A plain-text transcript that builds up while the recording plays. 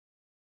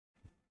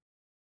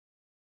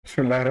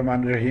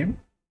Bismillahirrahmanirrahim.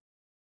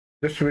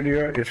 This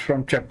video is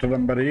from chapter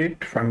number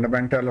 8,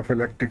 Fundamental of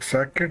Electric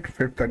Circuit,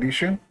 5th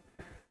edition.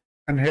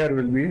 And here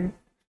we'll be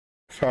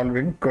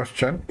solving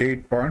question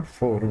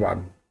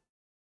 8.41.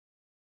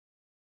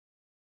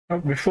 Now,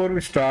 before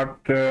we start,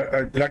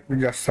 let me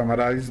just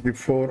summarize the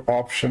 4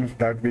 options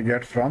that we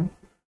get from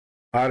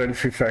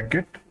RLC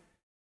circuit.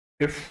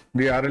 If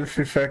the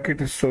RLC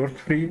circuit is source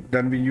free,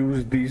 then we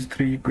use these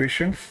 3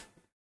 equations,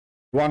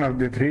 one of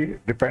the 3,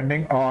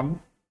 depending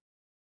on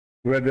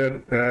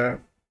whether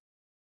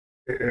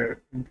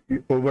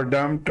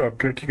overdamped or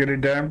critically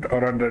damped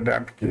or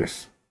underdamped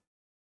case.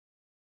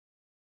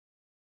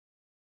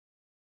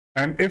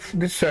 And if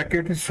this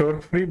circuit is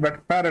source free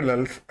but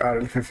parallel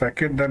RLC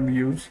circuit, then we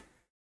use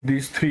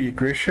these 3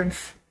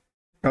 equations.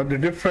 Now the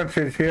difference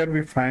is here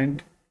we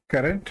find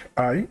current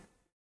I,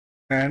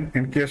 and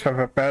in case of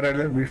a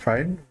parallel we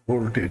find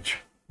voltage.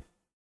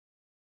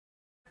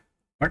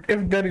 But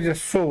if there is a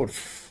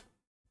source,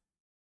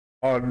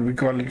 or we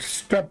call it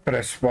step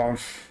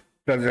response,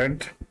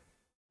 present,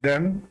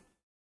 then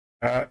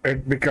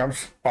it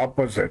becomes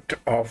opposite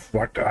of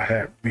what I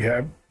have. We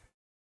have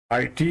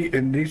IT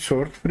in the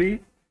source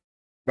free,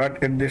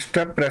 but in the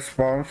step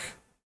response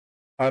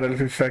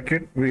RLC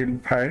circuit we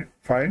will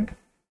find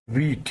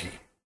VT.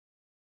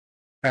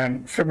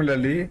 And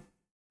similarly,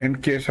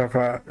 in case of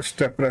a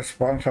step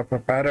response of a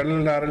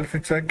parallel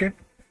RLC circuit,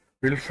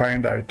 we'll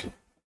find IT.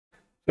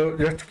 So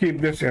just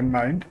keep this in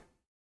mind.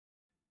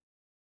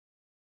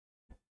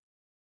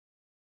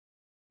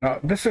 Now,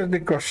 this is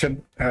the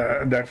question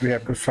that we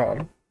have to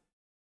solve.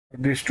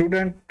 The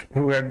student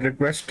who had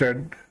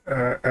requested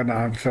an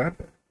answer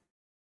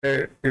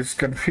is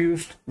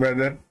confused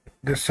whether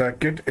the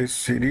circuit is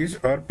series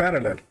or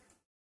parallel.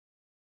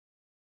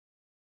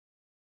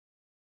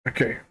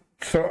 Okay,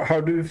 so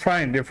how do we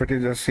find if it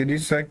is a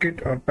series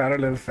circuit or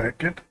parallel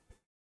circuit?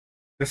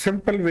 The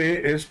simple way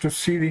is to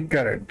see the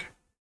current.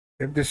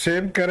 If the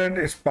same current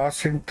is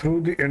passing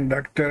through the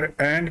inductor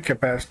and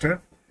capacitor,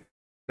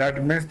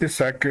 that means the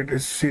circuit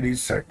is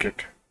series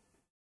circuit.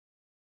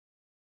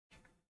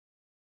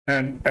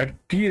 And at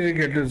t is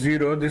equal to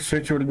 0, the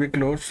switch will be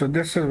closed. So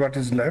this is what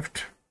is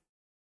left.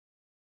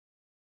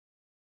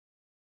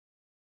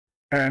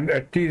 And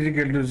at t is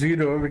equal to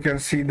 0, we can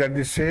see that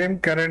the same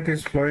current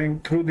is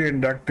flowing through the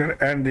inductor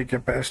and the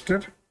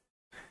capacitor.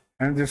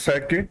 And the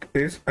circuit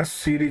is a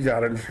series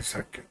RLC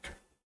circuit.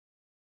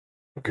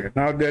 Okay,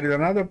 now there is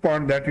another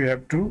point that we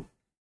have to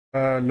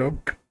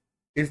look.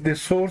 Is the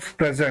source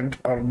present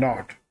or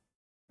not?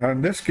 Now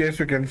in this case,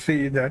 you can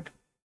see that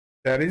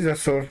there is a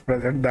source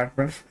present. That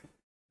means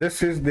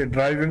this is the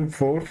driving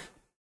force.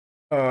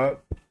 A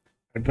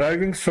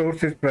driving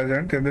source is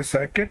present in the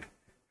circuit.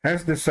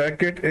 Hence, the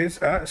circuit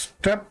is a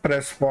step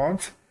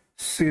response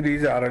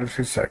series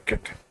RLC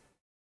circuit.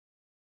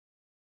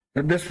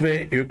 So this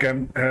way, you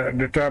can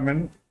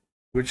determine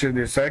which is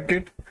the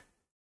circuit.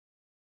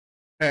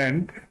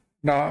 And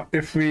now,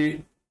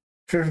 since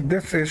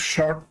this is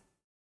short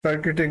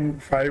circuiting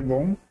 5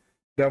 ohm,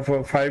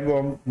 therefore 5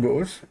 ohm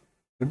goes.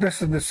 So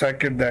this is the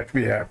circuit that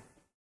we have.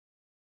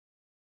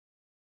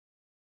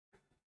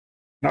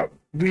 Now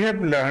we have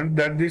learned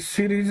that this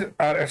series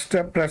or a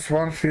step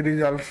response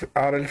series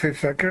RLC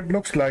circuit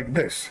looks like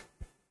this.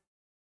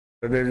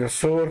 So there is a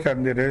source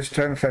and the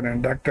resistance and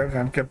inductors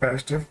and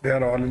capacitors, they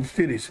are all in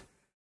series.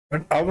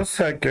 But our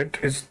circuit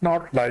is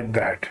not like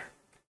that.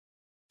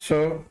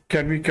 So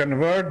can we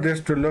convert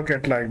this to look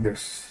at like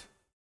this?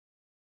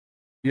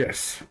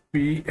 Yes,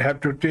 we have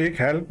to take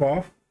help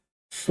of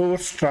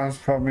source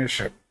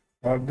transformation.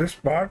 For this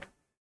part,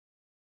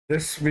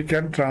 this we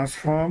can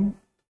transform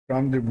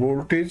from the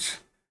voltage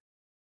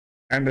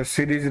and a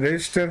series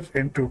resistance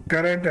into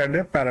current and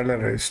a parallel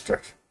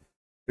resistance.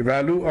 The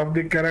value of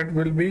the current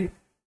will be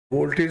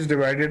voltage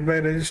divided by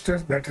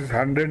resistance, that is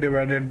 100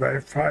 divided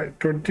by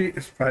 20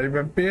 is 5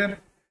 ampere,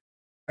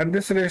 and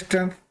this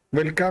resistance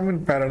will come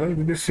in parallel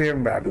with the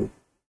same value.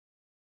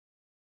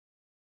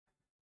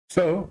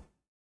 So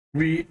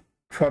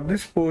for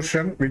this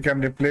portion we can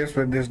replace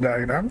with this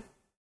diagram.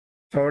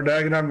 So our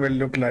diagram will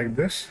look like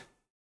this.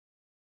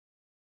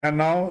 And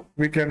now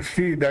we can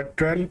see that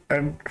 12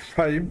 and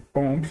 5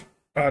 ohms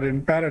are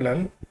in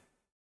parallel,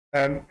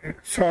 and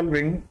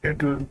solving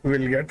it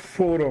will get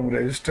 4 ohm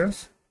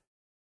resistance.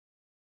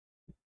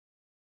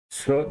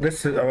 So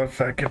this is our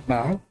circuit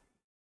now.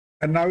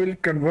 And now we'll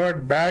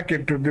convert back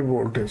into the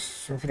voltage.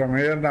 So from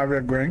here now we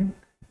are going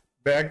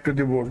back to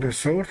the voltage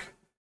source.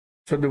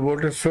 So the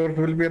voltage source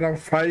will be around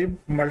 5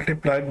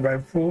 multiplied by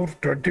 4,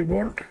 20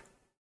 volt.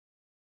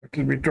 It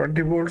will be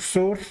 20 volt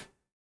source,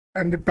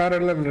 and the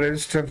parallel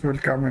resistance will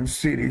come in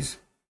series.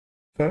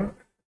 So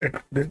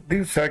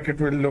the circuit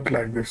will look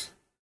like this.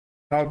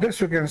 Now this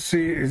you can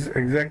see is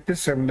exactly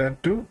similar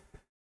to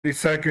the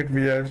circuit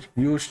we are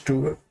used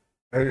to,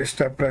 a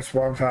step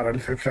response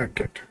RLC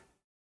circuit.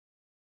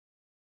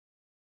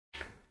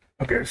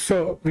 Okay,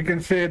 so we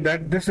can say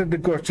that this is the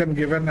question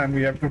given and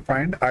we have to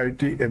find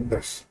IT in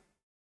this.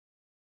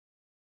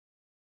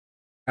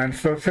 And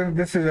so since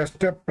this is a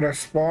step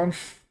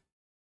response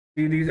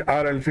series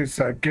RLC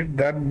circuit,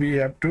 then we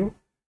have to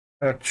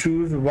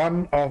choose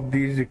one of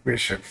these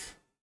equations.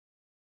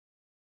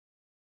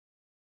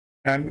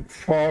 And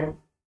for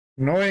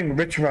knowing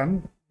which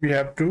one, we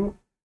have to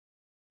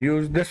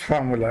use this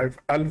formula. If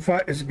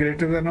alpha is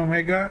greater than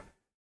omega,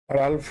 or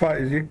alpha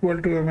is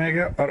equal to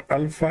omega, or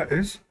alpha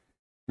is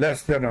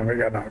less than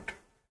omega naught.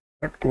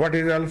 But what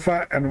is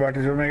alpha and what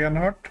is omega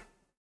naught?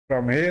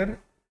 From here,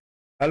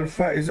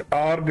 alpha is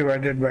R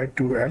divided by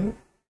 2L,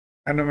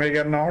 and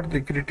omega naught,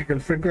 the critical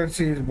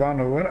frequency, is 1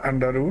 over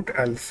under root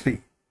LC.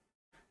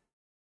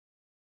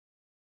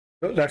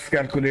 So let's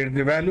calculate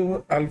the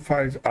value.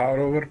 Alpha is R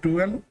over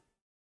 2L,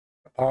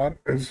 R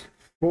is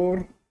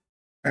 4,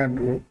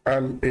 and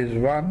L is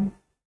 1.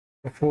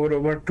 So 4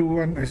 over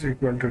 2, is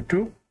equal to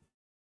 2.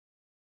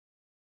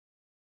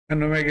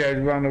 And omega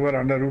is 1 over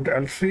under root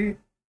LC.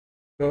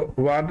 So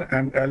 1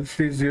 and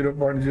LC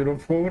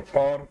 0.04,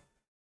 or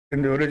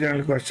in the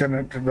original question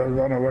it was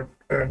 1 over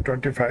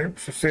 25,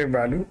 so same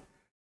value.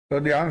 So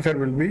the answer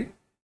will be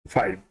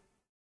 5.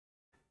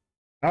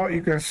 Now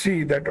you can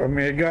see that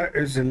omega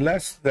is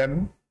less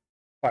than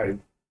 5.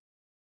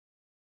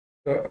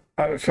 So,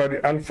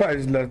 alpha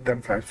is less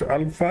than 5. So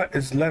alpha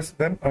is less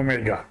than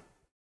omega.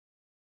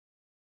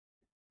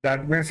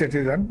 That means it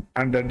is an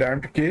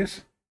underdamped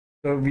case.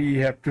 So we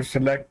have to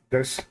select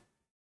this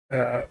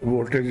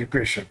voltage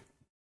equation.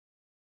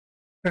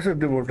 This is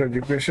the voltage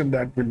equation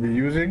that we'll be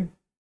using.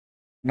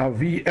 Now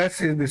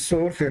Vs is the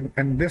source.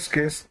 In this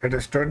case, it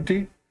is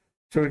 20.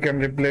 So we can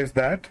replace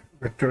that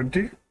with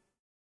 20.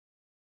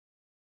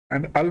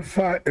 And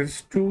alpha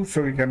is 2.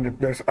 So we can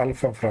replace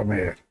alpha from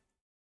here.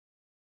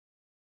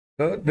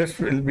 So this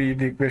will be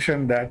the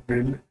equation that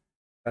we'll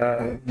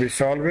be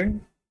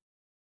solving.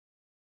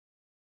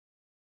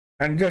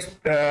 And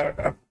just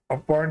a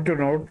point to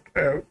note,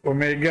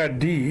 omega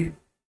d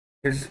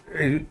is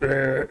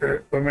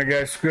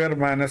omega square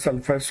minus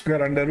alpha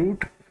square under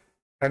root,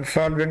 and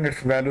solving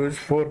its value is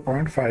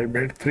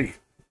 4.583.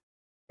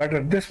 But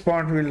at this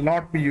point, we will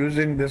not be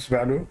using this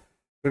value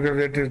because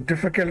it is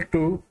difficult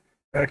to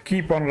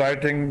keep on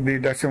writing the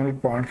decimal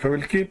point. So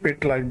we'll keep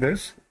it like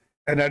this,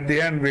 and at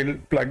the end, we'll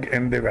plug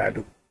in the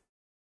value.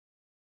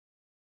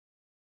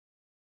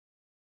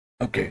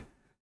 Okay.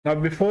 Now,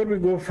 before we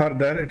go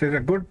further, it is a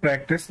good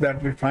practice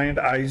that we find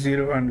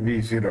I0 and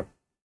V0.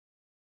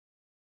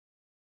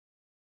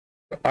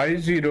 So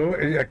I0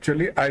 is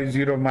actually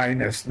I0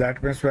 minus.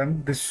 That means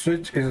when the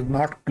switch is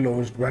not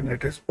closed, when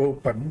it is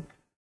open,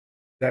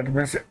 that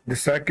means the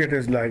circuit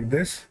is like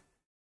this,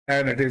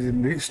 and it is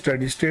in the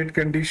steady state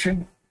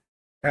condition.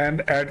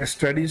 And at a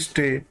steady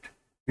state,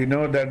 we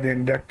know that the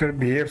inductor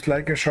behaves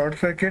like a short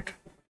circuit,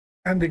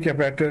 and the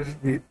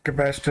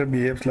capacitor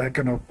behaves like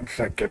an open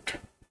circuit.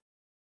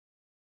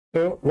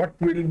 So what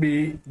will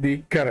be the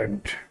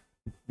current?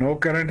 No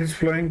current is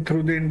flowing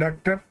through the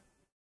inductor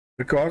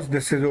because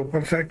this is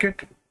open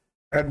circuit,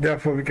 and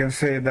therefore we can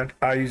say that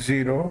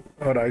I0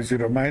 or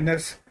I0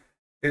 minus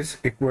is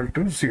equal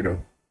to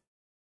 0.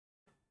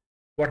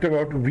 What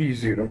about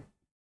V0?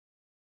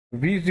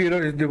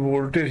 V0 is the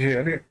voltage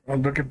here.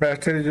 Although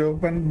capacitor is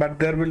open, but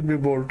there will be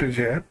voltage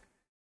here,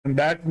 and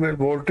that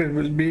voltage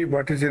will be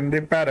what is in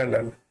the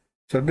parallel.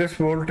 So this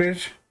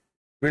voltage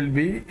will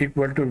be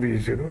equal to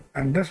V0,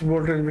 and this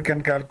voltage we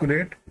can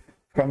calculate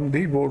from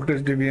the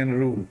voltage division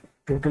rule.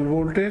 Total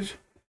voltage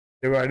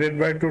divided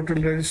by total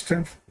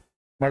resistance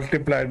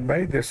multiplied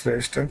by this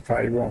resistance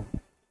 5 ohm.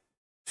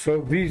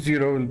 So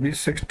V0 will be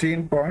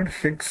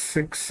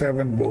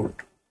 16.667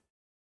 volt.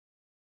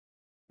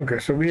 Okay,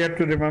 so we have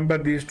to remember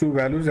these two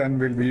values, and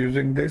we'll be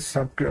using this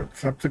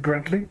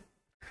subsequently.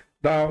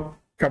 Now,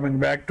 coming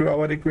back to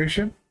our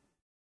equation,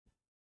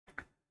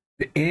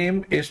 the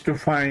aim is to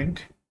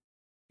find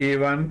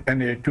A1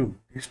 and A2,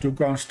 these two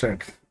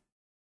constants.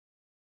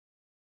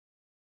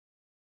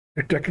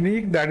 The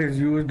technique that is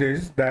used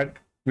is that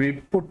we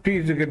put t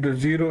is equal to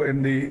 0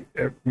 in the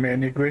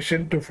main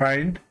equation to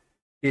find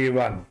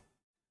A1.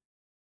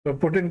 So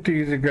putting t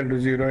is equal to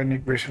 0 in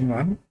equation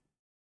 1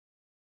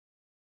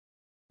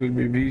 will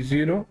be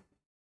V0,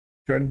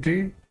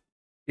 20,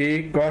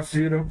 A cos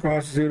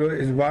 0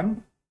 is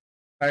 1,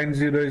 sin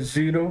 0 is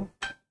 0,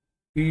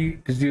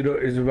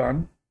 E0 is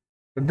 1.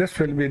 So this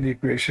will be the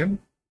equation.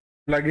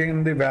 Plugging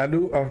in the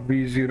value of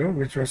V0,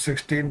 which was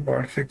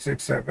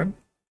 16.667,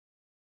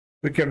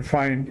 we can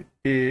find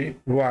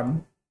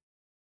A1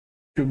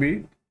 to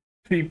be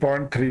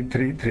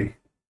 3.333.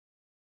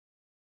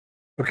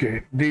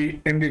 Okay,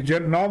 in the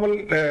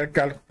normal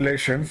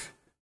calculations,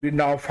 we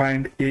now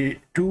find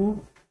A2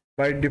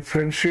 by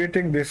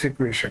differentiating this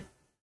equation.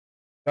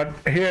 But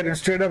here,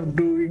 instead of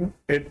doing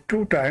it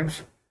 2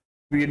 times,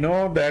 we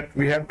know that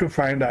we have to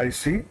find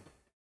IC,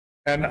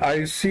 and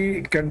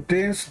IC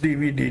contains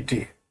dV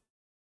dt.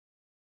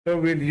 So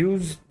we'll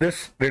use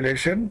this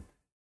relation,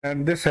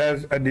 and this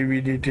has a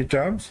dV dt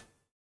terms.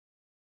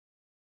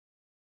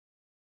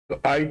 So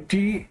IT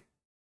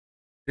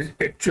is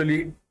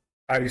actually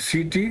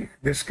ICT,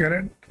 this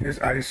current is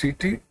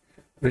ICT,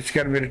 which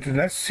can be written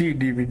as C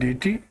dV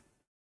dt.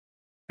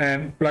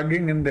 And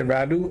plugging in the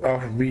value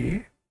of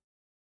V,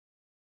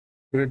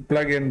 we will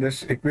plug in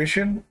this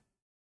equation,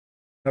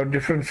 Now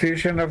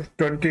differentiation of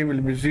 20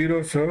 will be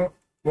 0, so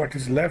what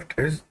is left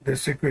is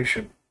this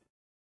equation.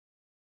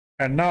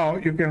 And now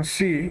you can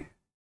see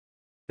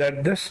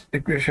that this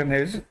equation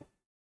is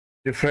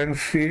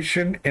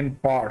differentiation in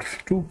parts,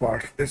 two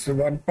parts. This is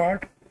one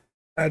part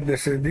and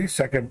this is the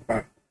second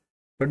part.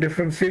 So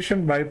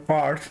differentiation by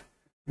parts,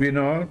 we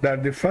know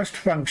that the first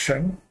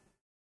function,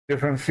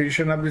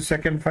 differentiation of the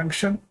second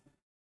function,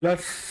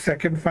 plus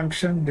second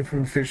function,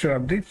 differentiation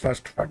of the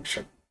first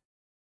function.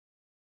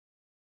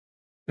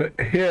 So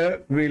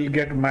here we'll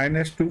get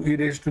minus 2 e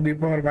raised to the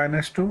power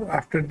minus 2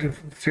 after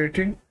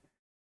differentiating,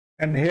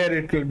 and here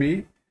it will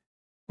be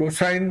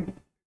cosine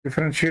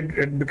differentiate,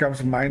 it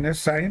becomes minus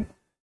sine,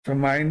 so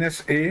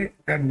minus a,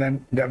 and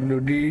then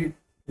WD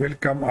will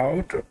come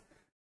out,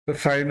 so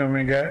sine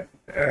omega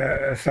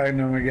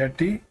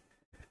t,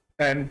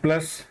 and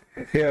plus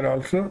here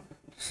also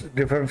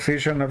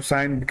differentiation of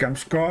sine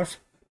becomes cos,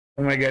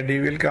 omega d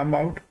will come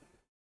out.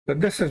 So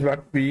this is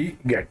what we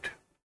get.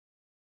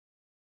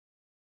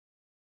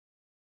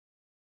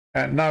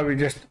 And now we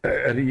just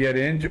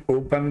rearrange,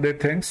 open the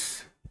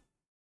things.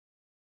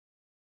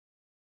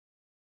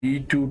 E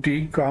to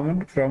t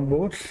common from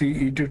both, C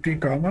e to t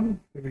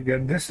common, so we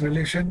get this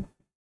relation.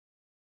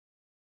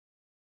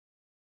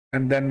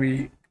 And then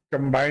we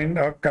combine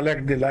or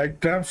collect the like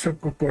terms, so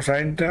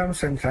cosine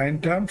terms and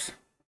sine terms.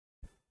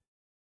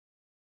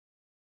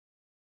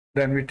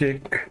 Then we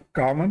take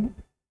common.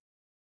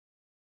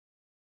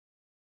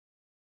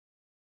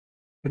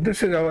 So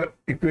this is our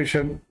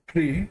equation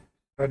 3,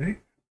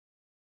 sorry.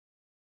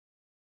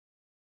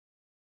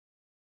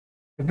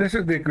 So this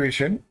is the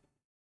equation.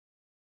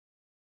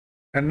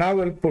 And now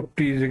we'll put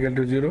t is equal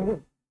to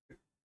 0.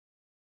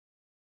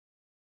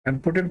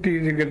 And putting t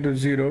is equal to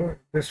 0,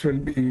 this will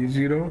be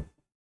 0,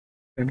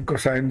 then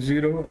cosine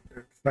 0,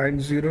 sine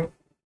 0,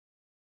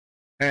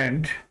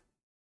 and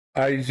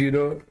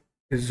I0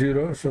 is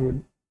 0, so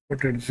we'll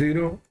put it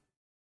 0.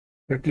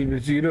 It will be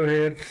 0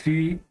 here,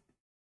 c,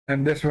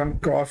 and this one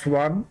cos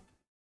 1,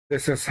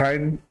 this is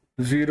sine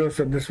 0,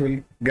 so this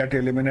will get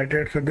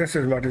eliminated. So this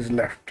is what is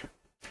left.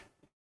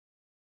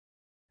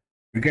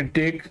 We can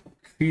take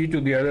c to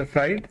the other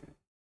side.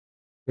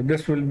 So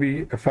this will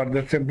be a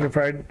further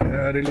simplified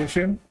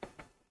relation.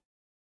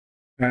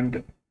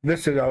 And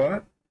this is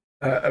our,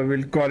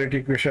 we'll call it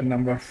equation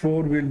number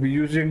 4. We'll be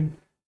using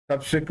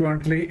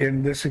subsequently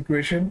in this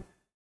equation,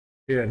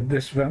 here,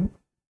 this one.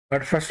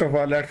 But first of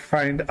all, let's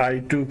find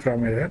I2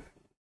 from here.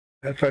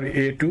 Sorry,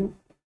 A2.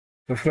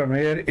 So from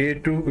here,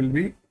 A2 will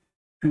be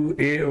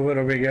 2a over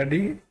omega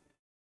d.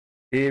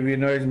 A we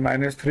know is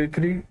minus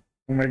 33.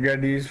 Omega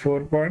d is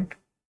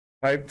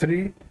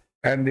 4.53.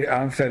 And the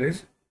answer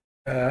is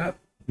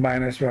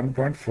minus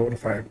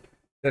 1.45.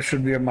 There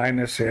should be a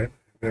minus here,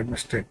 a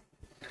mistake.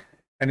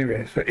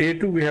 Anyway, so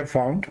A2 we have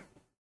found.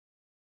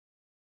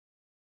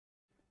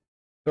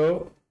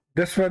 So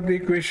this was the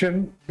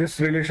equation, this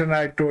relation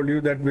I told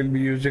you that we'll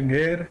be using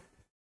here.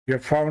 We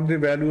have found the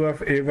value of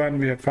A1,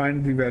 we have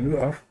found the value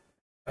of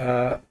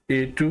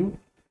A2.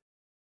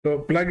 So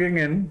plugging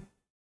in,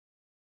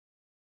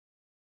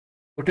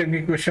 putting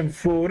equation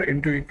 4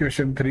 into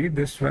equation 3,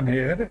 this one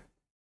here,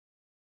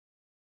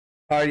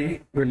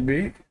 I will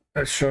be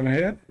as shown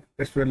here,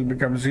 this will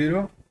become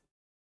 0.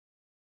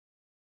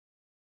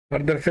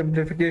 Further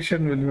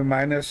simplification will be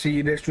minus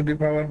c raised to the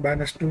power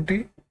minus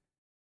 2t,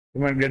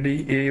 omega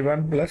d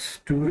a1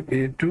 plus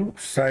 2a2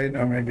 sine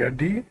omega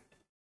d.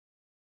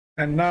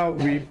 And now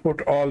we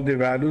put all the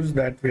values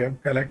that we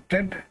have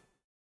collected,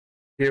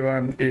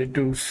 a1,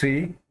 a2,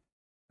 c.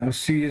 Now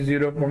c is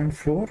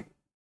 0.4,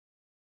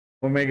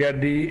 omega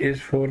d is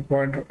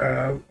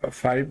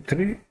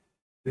 4.53,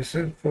 this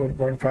is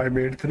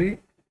 4.583,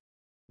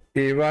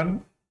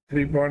 a1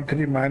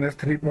 3.3 minus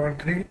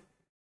 3.3,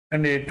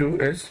 and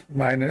a2 is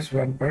minus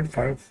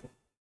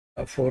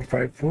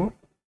 1.454.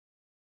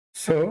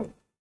 So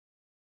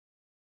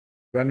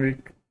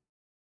when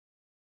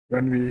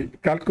we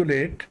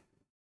calculate,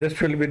 this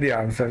will be the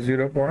answer,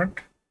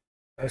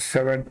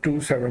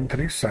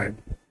 0.7273 sine.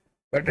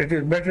 But it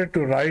is better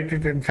to write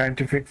it in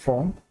scientific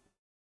form.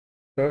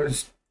 So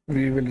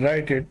we will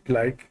write it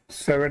like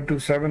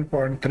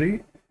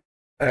 727.3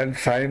 and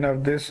sine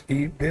of this,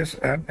 this,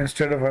 and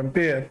instead of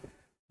ampere,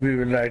 we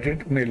will write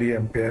it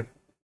milliampere.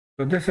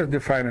 So this is the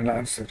final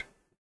answer.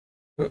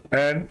 So,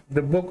 and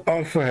the book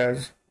also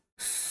has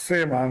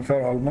same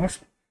answer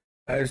almost.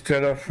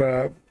 Instead of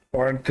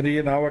 0.3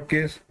 in our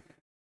case,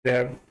 they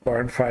have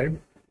 0.5.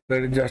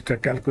 There is just a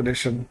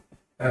calculation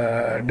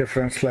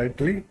difference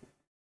slightly.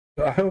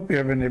 So I hope you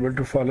have been able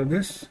to follow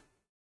this.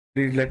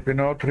 Please let me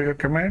know through your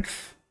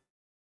comments.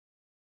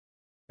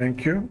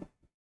 Thank you.